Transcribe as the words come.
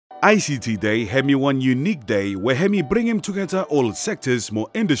ICT Day hemi one unique day where hemi bringem together all sectors, more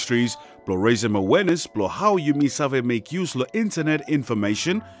industries, blow raisem awareness, blow how yumi save make use of internet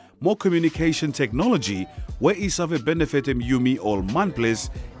information, more communication technology, where isave benefitem yumi all man ples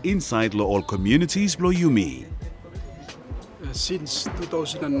inside lo all communities blow yumi. Since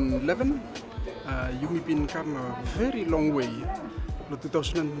 2011, yumi been come a very long way.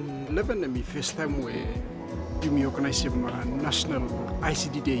 2011, the first time where yumi organized a national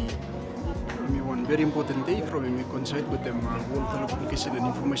ICT day. One very important day from me coincide with the World Telecommunication and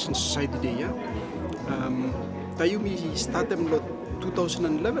Information Society Day. The yumi started in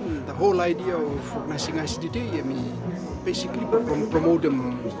 2011. The whole idea of organizing ICT day, basically promote the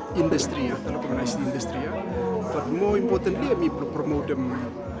industry, telecommunication industry. But more importantly, promote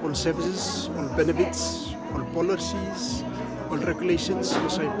all services, all benefits, all policies, all regulations,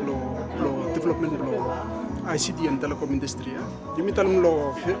 development law, ICT and telecom industry.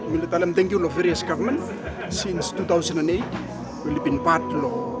 Thank you to various government since 2008. We've been part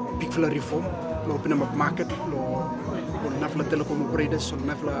of big reform, open up market, nafla telecom operators,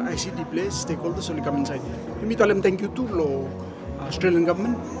 nafla ICT players, stakeholders, all come inside. Thank you to Australian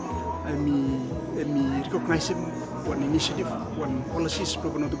government. I recognize one initiative, one policies for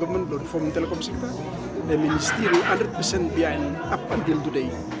the government, the reform telecom sector. I still 100% behind up until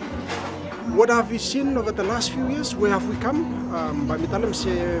today. What have we seen over the last few years? Where have we come?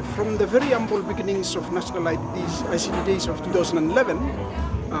 From the very humble beginnings of national ICT days of 2011,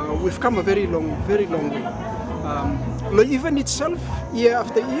 we've come a very long way. Even itself, year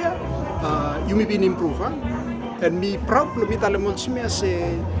after year, you may be improved. And me proud to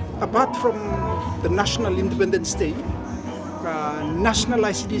apart from the National Independence Day, National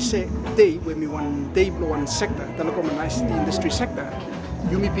ICT Day, when we one day blow one sector, telecom and ICT industry sector,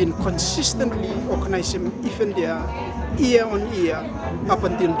 you may be consistently organizing even there year on year up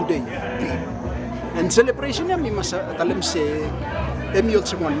until today. And celebration, we must say,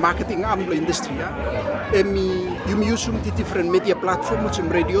 also one marketing arm of industry. You may use the different media platforms,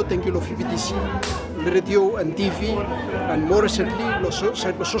 radio, thank you, FBTC, radio and TV, and more recently,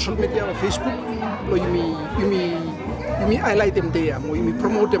 social media, Facebook. You may highlight them there, you may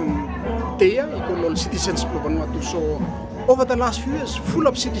promote them there, all citizens. So over the last few years, full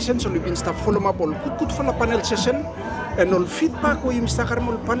of citizens have been start follow up all good for panel session and all feedback we start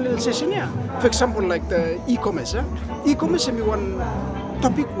panel session. For example, like the e-commerce. E-commerce is one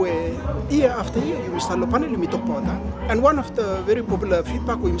topic where year after year you start panel you talk about that. And one of the very popular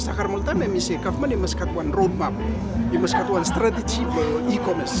feedback we start all time is government must got one roadmap. You must got one strategy for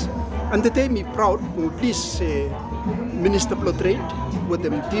e-commerce. And the day me proud to please Minister Blow Trade with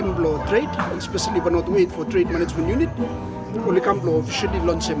them team Blow Trade, especially when not wait for Trade Management Unit. Only come to officially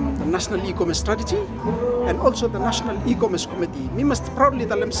launch the National E-commerce Strategy and also the National E-commerce Committee. We must proudly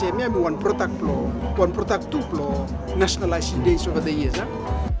tell them say me one product two National ICT Days over the years.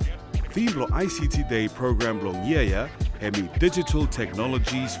 Theme lo ICT Day program lo yeya hemi digital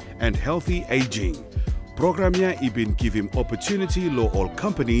technologies and healthy aging. Program ya ibin give him opportunity lo all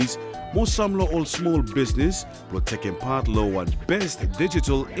companies, more some lo all small business lo taking part lo one best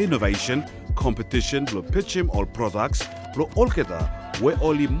digital innovation competition lo pitch him all products lo all keta where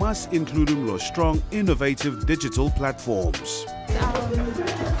only must include him lo strong innovative digital platforms.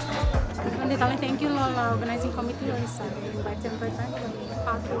 Thank you lo organizing committee lo is invited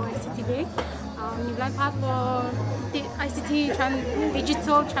part lo ICT Day. Nilai part lo ICT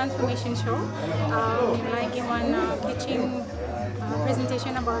digital transformation show. Nilai give one pitching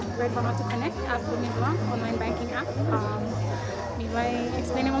presentation about Red Vanuatu Connect app online banking app. Nilai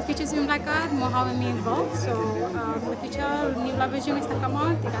explaining what features you like more how we involved. So the feature nilai version is come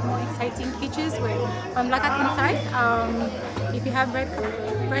out. They got more exciting features where from like inside. If you have Red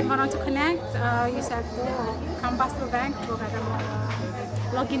Vanuatu Connect, you said come past the bank.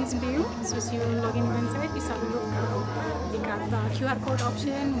 Logins view, so you log in inside, you have a look. You got the QR code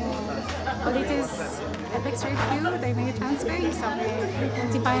option, more latest FX rate view, they make a transfer, you have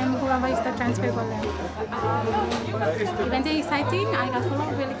notifying whoever is the transfer for them. Event is exciting, I got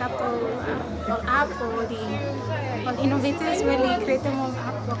follow really got the app for the innovators really create them all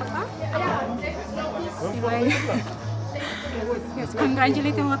app. Yes,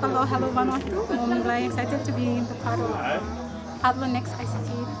 congratulating what Allah Hello Vanuatu. I'm excited to be the part of the next ICT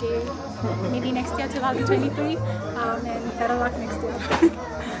Day, maybe next year 2023, and better luck next year.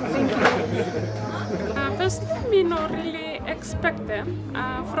 Thank you. First, me not really expect them.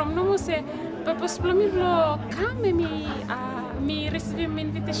 From no say, but me come me receive my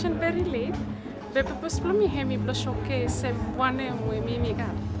invitation very late. But me hemi showcase one way me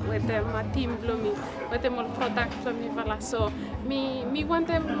with them team blooming, with them all product blooming vala. So me want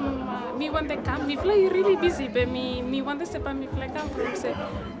them come. Me fly really busy, but me want to say me fly come from say,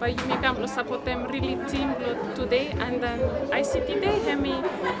 but you make them support them really team today and then ICT day. Me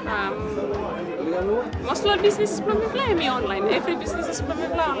most of business is fly me online. Every business is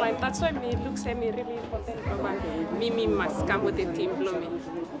fly online. That's why me looks at me really important. Me must come with the team blooming.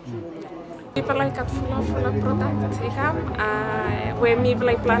 People like at full of product. Where me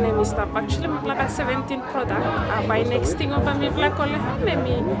like plan me stop. Actually, me like at 17 product. By next thing over me like all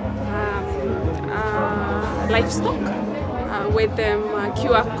me livestock. With them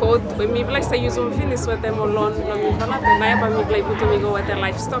QR code. When me like say use on finish with them alone. Me like put me go with the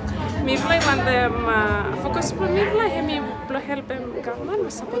livestock. Me like when them focus on me like me help them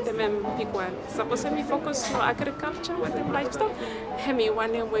government support them big one. Suppose me focus on agriculture with them livestock. Me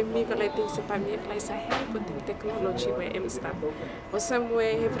one when me like things about me like say help with the technology where I'm start. Or some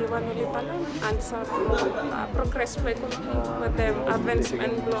way everyone will talent and some progress with them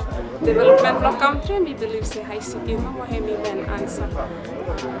advancement development of country. Me believe say high city no me answer.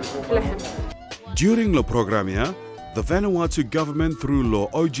 During the program, the Vanuatu government through law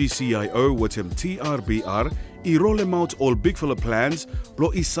OGCIO with him TRBR, roll them out all big fella plans,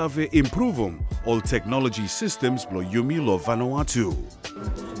 blo isave improve all technology systems blo yumi lo Vanuatu.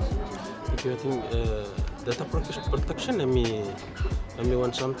 I think data protection, I mean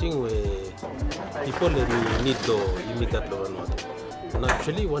want something where people need to imitate the Vanuatu. And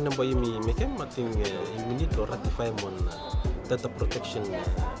actually, one number mekem, I think you need to ratify one data protection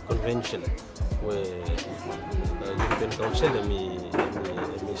convention where European Council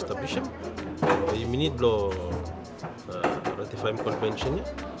establish them. You need to ratify convention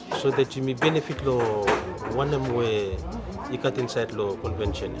so that you may benefit lo one where you cut inside lo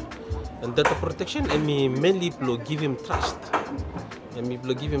convention. And data protection, I mean mainly to give him trust. I mean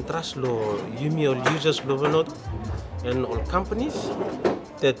to give him trust lo yumi all users lo vanot and all companies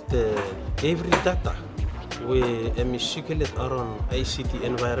that every data we circulate around ICT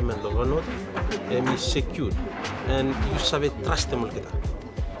environment lo vanot is secured and you save trust them all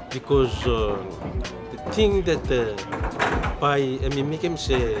because the thing that by mekem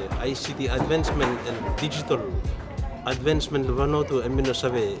say ICT advancement and digital advancement lo vanot no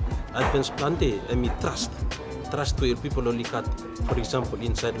save advanced plante trust to your people only cut, for example,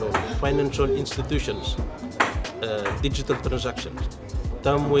 inside law, financial institutions, digital transactions.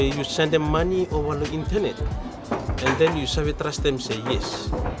 Time where you send them money over the internet, and then you trust them say yes,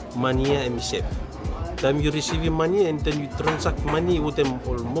 money is safe. Time you receive money and then you transact money with them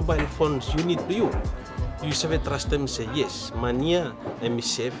all mobile phones you need to you trust them say yes, money is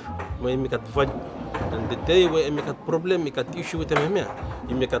safe, may make it value. And the day where you make a problem, make an issue with them,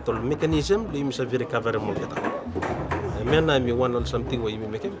 you make a mechanism, you must recover more. I want something where you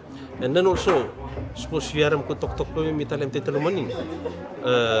make it. And then also, suppose you are to me tell money.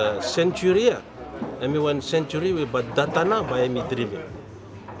 Century, I mean 1 century, but data now by me driven.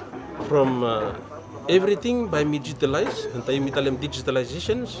 From everything by me digitalized, and I mean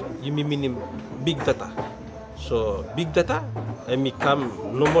digitalizations, you mean big data. So big data, I may come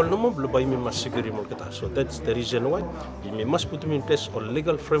normal, by me must secure more data. So that's the reason why you must put in place a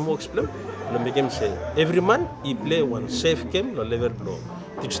legal frameworks plan. Make him say every man he play one safe game, no level below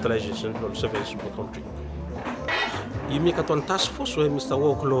digitalization, no service for country. You make a task force where Mr.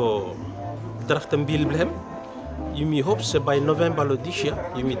 Walk draft and bill blame. You may hope say by November this year,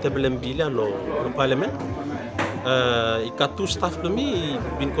 you may table and bill no parliament. I got 2 staff to me,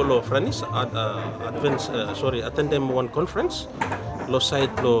 been called Franis, attend them one conference, lo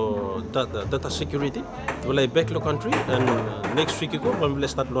side lo data security, will I back lo country, and next week ago, when we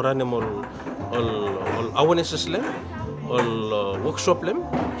start lo run all awareness them, all workshop them,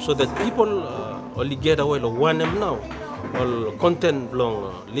 so that people only get away lo one them now, all content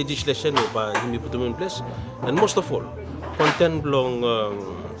belong legislation by him put them in place, and most of all, content belong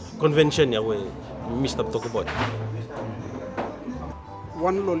convention away. Mr. talk about.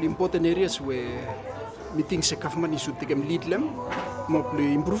 One of the important areas where meetings the government should take lead them, more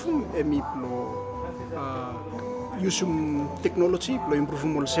improve them, use technology, improve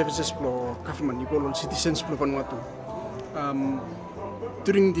all services for government, all citizens for Vanuatu.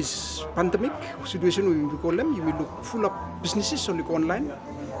 During this pandemic situation, we call them, you will look full of businesses only go online.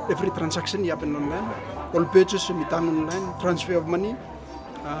 Every transaction happen online, all purchases done online, transfer of money.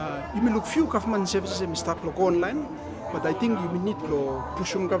 You may look few government services may start go online, but I think you may need to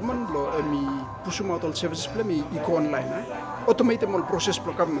push government, push out all services go online. Automate all process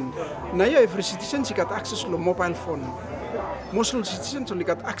for government. Now every citizen got access to mobile phone. most of the citizens only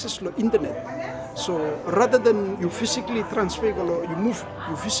got access to internet. So rather than you physically transfer,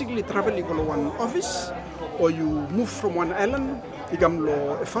 you physically travel to one office, or you move from one island, you come to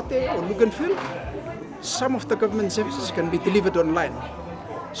Efate or look and feel, some of the government services can be delivered online.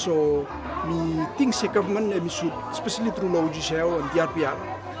 So we think the government should, especially through law judicial and DRPR,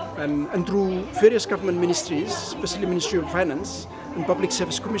 and through various government ministries, especially Ministry of Finance and Public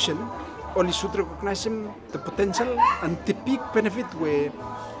Service Commission, only should recognize the potential and the big benefit where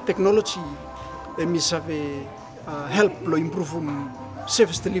technology help improve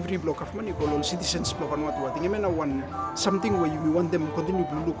service delivery block of money all citizens block on what something where we want them to continue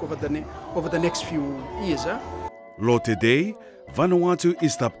to look over the next few years. Lo today, Vanuatu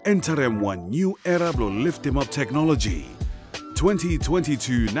is up entering one new era blo lift him up technology.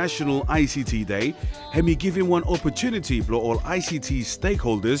 2022 National ICT Day, hemi giving one opportunity blo all ICT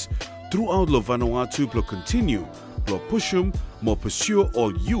stakeholders throughout lo Vanuatu blo continue blo push more pursue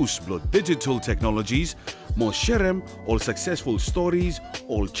all use blo digital technologies, more share them all successful stories,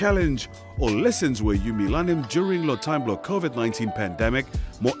 all challenge, all lessons where you learn him during lo time blo COVID-19 pandemic,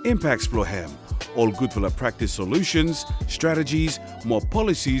 more impacts blo him. All good for the practice solutions, strategies, more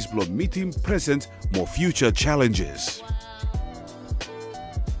policies blo meeting present, more future challenges.